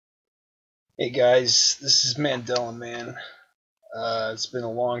Hey guys, this is Mandela, man. It's been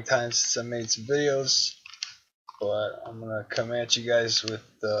a long time since I made some videos, but I'm gonna come at you guys with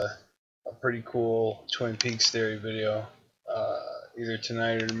a pretty cool Twin Peaks theory video, either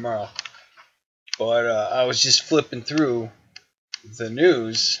tonight or tomorrow. But I was just flipping through the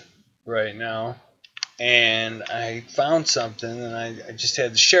news right now, and I found something, and I just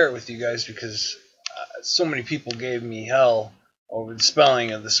had to share it with you guys because so many people gave me hell over the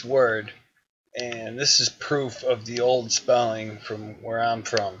spelling of this word. And this is proof of the old spelling from where I'm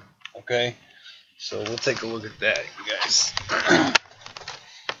from. Okay, so we'll take a look at that, you guys.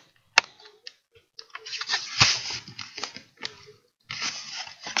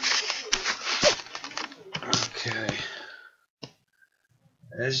 Okay,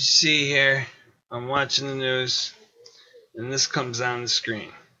 as you see here, I'm watching the news, and this comes on the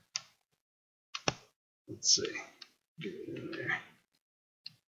screen. Let's see, get it in there.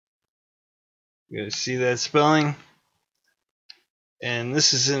 You guys see that spelling? And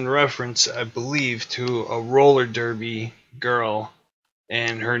this is in reference, I believe, to a roller derby girl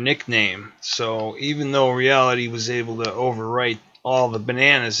and her nickname. So even though reality was able to overwrite all the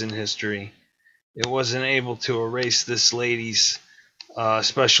bananas in history, it wasn't able to erase this lady's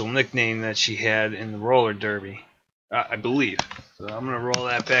special nickname that she had in the roller derby, I believe. So I'm going to roll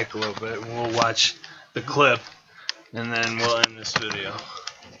that back a little bit, and we'll watch the clip, and then we'll end this video.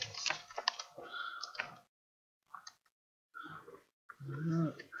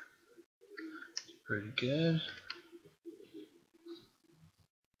 Pretty good.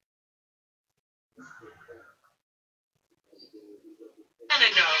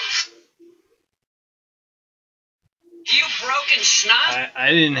 You broken schnoz. I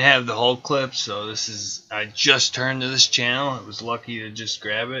didn't have the whole clip, so this is, I just turned to this channel. I was lucky to just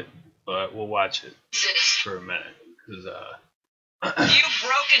grab it, but we'll watch it for a minute. Cause, You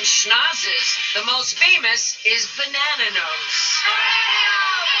broken schnozzes. The most famous is Banana Nose.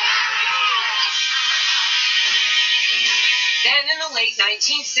 Then in the late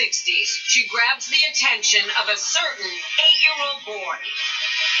 1960s, she grabs the attention of a certain 8-year-old boy.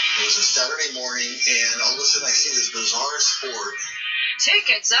 It was a Saturday morning, and all of a sudden I see this bizarre sport.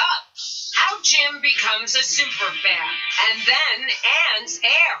 Tickets up. How Jim becomes a super fan. And then Ann's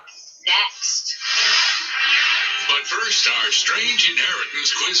heir. Next. But first, our strange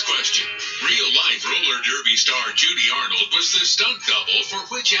inheritance quiz question. Real-life roller derby star Judy Arnold was the stunt double for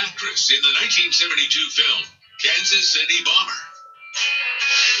which actress in the 1972 film Kansas City Bomber?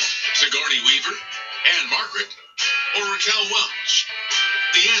 Sigourney Weaver, Anne Margaret, or Raquel Welch?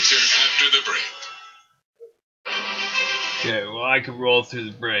 The answer after the break. okay, well, I could roll through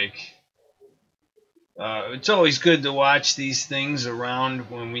the break. It's always good to watch these things around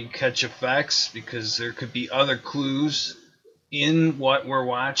when we catch effects, because there could be other clues in what we're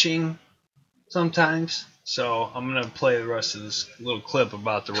watching sometimes. So I'm going to play the rest of this little clip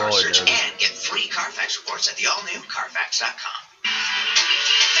about the roller Search derby. and get free Carfax reports at the all-new Carfax.com.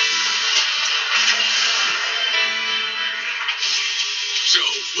 So,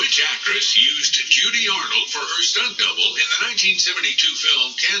 which actress used Judy Arnold for her stunt double in the 1972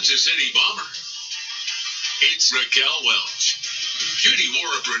 film Kansas City Bomber? It's Raquel Welch. Judy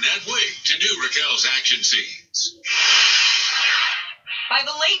wore a brunette wig to do Raquel's action scenes. By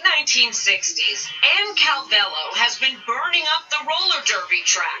the late 1960s, Ann Cavello has been burning up the roller derby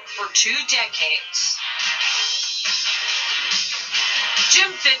track for 2 decades.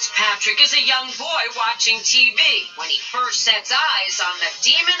 Jim Fitzpatrick is a young boy watching TV when he first sets eyes on the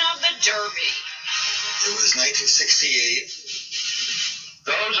demon of the derby. It was 1968.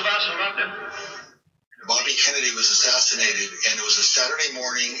 Those of us in London. Bobby Kennedy was assassinated, and it was a Saturday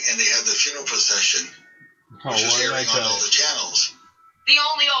morning, and they had the funeral procession, which was airing on all the channels. The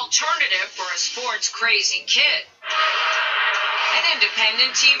only alternative for a sports crazy kid. An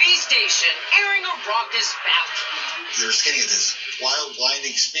independent TV station airing a raucous bout. They're skating at this wild,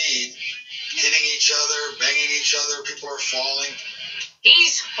 blinding speed, hitting each other, banging each other. People are falling.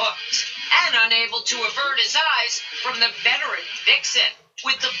 He's hooked and unable to avert his eyes from the veteran Vixen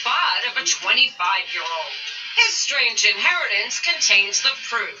with the bod of a 25-year-old. His strange inheritance contains the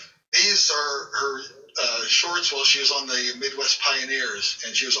proof. These are her shorts while she was on the Midwest Pioneers,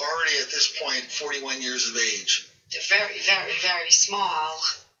 and she was already at this point 41 years of age. They're very, very, very small.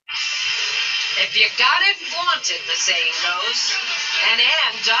 If you got it, flaunt it, the saying goes. And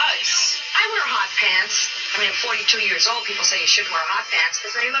Ann does. I wear hot pants. I mean, at 42 years old, people say you should wear hot pants.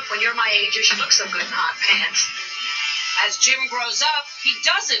 But say, look, when you're my age, you should look so good in hot pants. As Jim grows up, he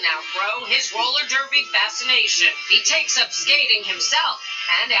doesn't outgrow his roller derby fascination. He takes up skating himself,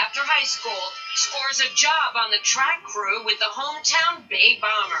 and after high school, scores a job on the track crew with the hometown Bay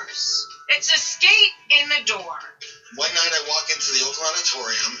Bombers. It's a skate in the door. One night I walk into the Oakland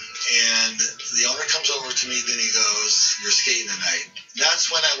Auditorium, and the owner comes over to me, then he goes, "You're skating tonight."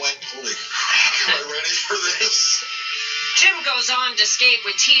 That's when I went, holy crap, am I ready for this? Jim goes on to skate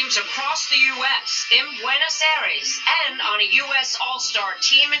with teams across the U.S., in Buenos Aires, and on a U.S. All-Star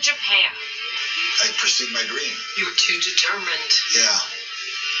team in Japan. I pursued my dream. You were too determined. Yeah.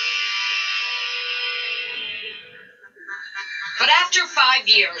 But after 5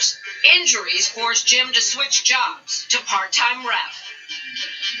 years, injuries forced Jim to switch jobs to part-time ref.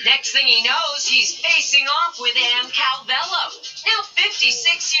 Next thing he knows, he's facing off with Ann Cavello, now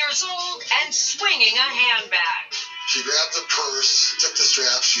 56 years old and swinging a handbag. She grabbed the purse, took the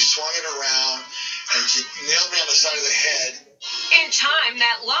strap, she swung it around, and she nailed me on the side of the head. In time,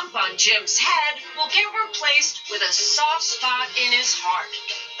 that lump on Jim's head will get replaced with a soft spot in his heart.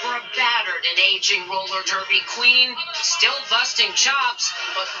 For a battered and aging roller derby queen, still busting chops,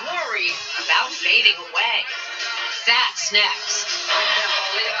 but worried about fading away. That's next. I can't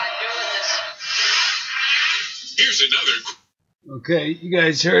believe I'm doing this. Here's another Okay, you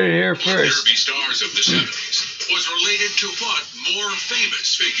guys heard it here first. Derby stars of the 70s was related to what more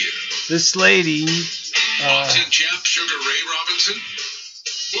famous figure? This lady, Boxing champ Sugar Ray Robinson?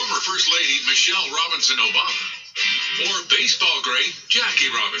 Former First Lady Michelle Robinson Obama? Or baseball great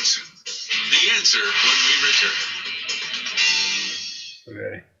Jackie Robinson? The answer when we return.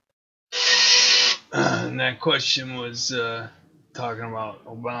 okay. And that question was talking about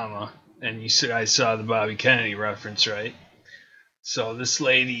Obama, and you said I saw the Bobby Kennedy reference, right? So this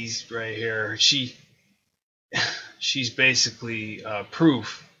lady's right here, she's basically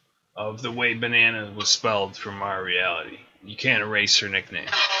proof of the way Banana was spelled from our reality. You can't erase her nickname.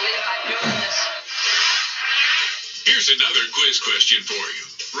 I can't believe I'm doing this. Here's another quiz question for you.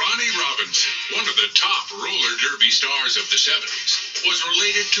 Ronnie Robinson, one of the top roller derby stars of the 70s, was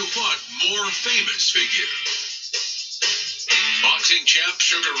related to what more famous figure? Boxing champ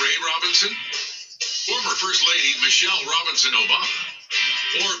Sugar Ray Robinson? Former First Lady Michelle Robinson Obama?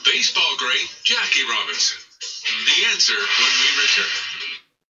 Or baseball great Jackie Robinson? The answer when we return.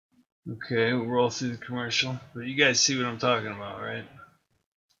 Okay, we'll roll through the commercial. But you guys see what I'm talking about, right?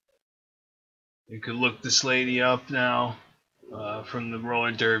 You could look this lady up now from the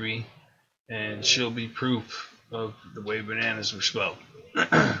roller derby, and she'll be proof of the way bananas were spelled.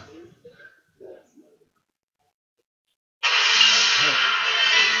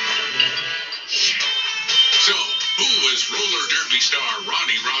 So, who was roller derby star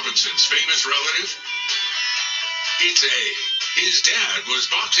Ronnie Robinson's famous relative? It's A. His dad was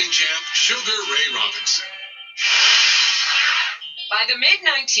boxing champ Sugar Ray Robinson. By the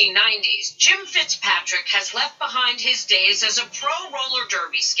mid-1990s, Jim Fitzpatrick has left behind his days as a pro roller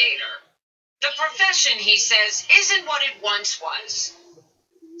derby skater. The profession, he says, isn't what it once was.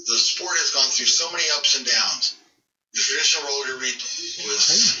 The sport has gone through so many ups and downs. The traditional roller derby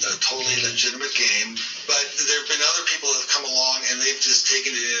was a totally legitimate game, but there have been other people that have come along and they've just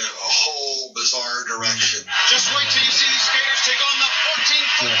taken it in a whole bizarre direction. Just wait till you see these skaters take on the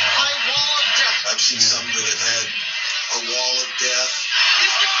 14-foot high wall of death. I've seen some that have had a wall of death,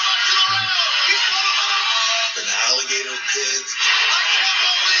 He's going up to the rail. He's going to the wall. an alligator pit. I can't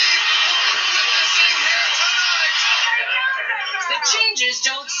believe what we're witnessing here tonight. The changes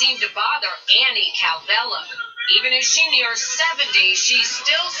don't seem to bother Annie Cavello. Even as she nears 70, she's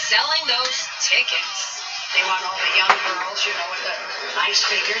still selling those tickets. They want all the young girls, you know, with the nice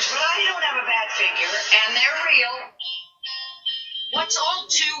figures, but I don't have a bad figure, and they're real. What's all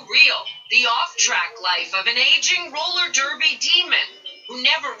too real? The off-track life of an aging roller derby demon who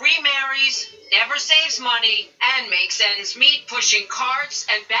never remarries, never saves money, and makes ends meet pushing carts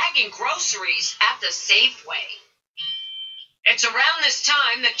and bagging groceries at the Safeway. It's around this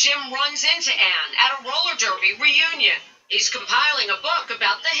time that Jim runs into Ann at a roller derby reunion. He's compiling a book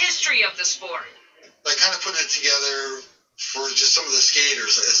about the history of the sport. I kind of put it together for just some of the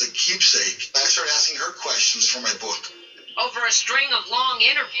skaters as a keepsake. I started asking her questions for my book. Over a string of long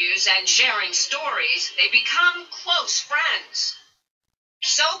interviews and sharing stories, they become close friends.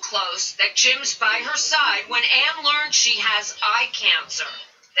 So close that Jim's by her side when Ann learns she has eye cancer.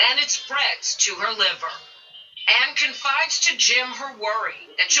 Then it spreads to her liver. Ann confides to Jim her worry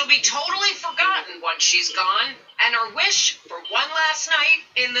that she'll be totally forgotten once she's gone, and her wish for one last night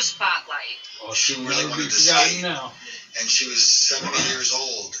in the spotlight. Well, She really wanted to skate, and she was 70 years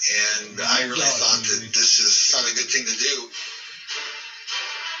old, and I really thought that this is not a good thing to do.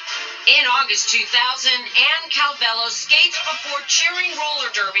 In August 2000, Ann Cavello skates before cheering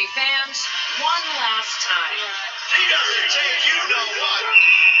roller derby fans one last time. She doesn't take you know what.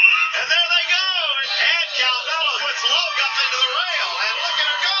 And there they go. Ann Cavello puts Logue up into the rail. And look at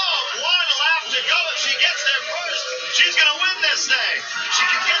her go. One She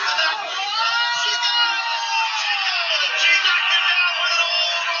can get to that. She got it! She knocked it down with an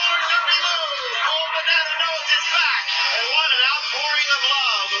old roller derby move. Old Banana knows it's back. And what an outpouring of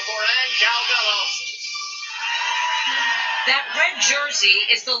love for Ann Cavello. That red jersey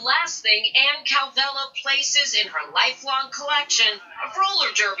is the last thing Ann Cavello places in her lifelong collection of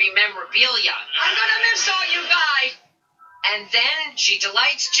roller derby memorabilia. I'm gonna miss all you guys. And then she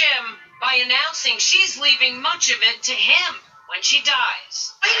delights Jim by announcing she's leaving much of it to him when she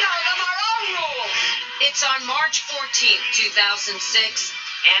dies. We know them our own rules. It's on March 14th, 2006,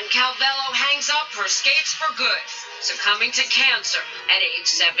 Ann Cavello hangs up her skates for good, succumbing to cancer at age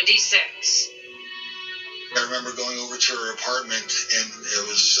 76. I remember going over to her apartment, and it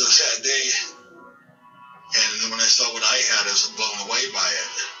was a sad day. And when I saw what I had, I was blown away by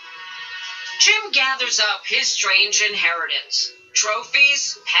it. Jim gathers up his strange inheritance.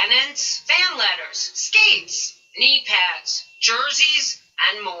 Trophies, pennants, fan letters, skates, knee pads, jerseys,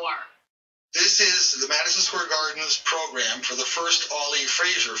 and more. This is the Madison Square Garden's program for the first Ollie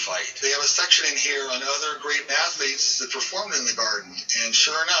Frazier fight. They have a section in here on other great athletes that performed in the Garden. And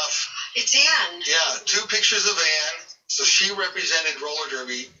sure enough, It's Ann. yeah, 2 pictures of Ann. So she represented roller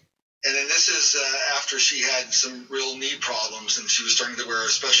derby. And then this is after she had some real knee problems and she was starting to wear a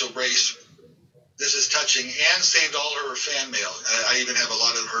special brace. This is touching. Ann saved all her fan mail. I even have a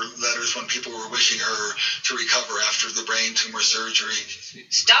lot of her letters when people were wishing her to recover after the brain tumor surgery.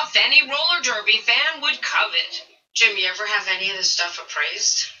 Stuff any roller derby fan would covet. Jim, you ever have any of this stuff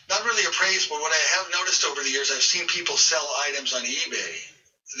appraised? Not really appraised, but what I have noticed over the years, I've seen people sell items on eBay.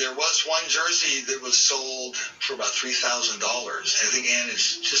 There was one jersey that was sold for about $3,000. I think Ann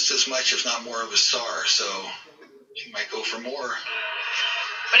is just as much, if not more, of a star, so she might go for more.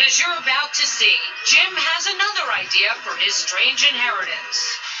 But as you're about to see, Jim has another idea for his strange inheritance.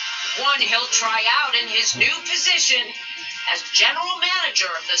 One he'll try out in his new position as general manager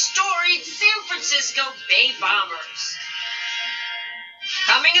of the storied San Francisco Bay Bombers.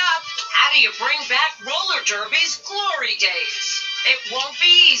 Coming up, how do you bring back roller derby's glory days? It won't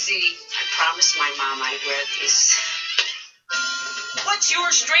be easy. I promised my mom I'd wear these. What's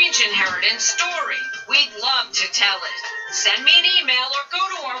your strange inheritance story? We'd love to tell it. Send me an email or go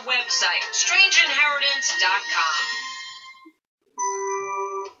to our website,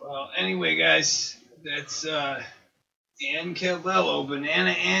 strangeinheritance.com. Well, anyway, guys, that's Ann Cavello,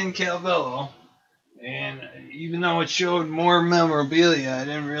 Bananna Ann Cavello. And even though it showed more memorabilia, I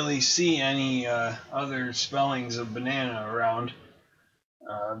didn't really see any other spellings of banana around.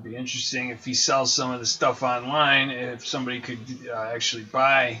 It'd be interesting if he sells some of the stuff online, if somebody could actually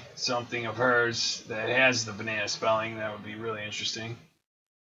buy something of hers that has the banana spelling. That would be really interesting.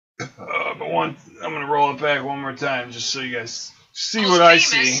 But I'm going to roll it back one more time just so you guys see what I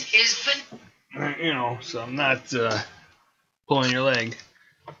see. You know, so I'm not pulling your leg.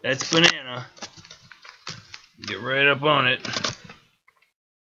 That's banana. Get right up on it.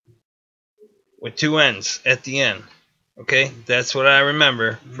 With 2 N's at the end. Okay? That's what I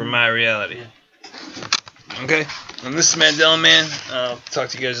remember from my reality. Okay? And this is Mandela Man. I'll talk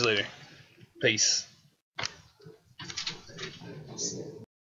to you guys later. Peace.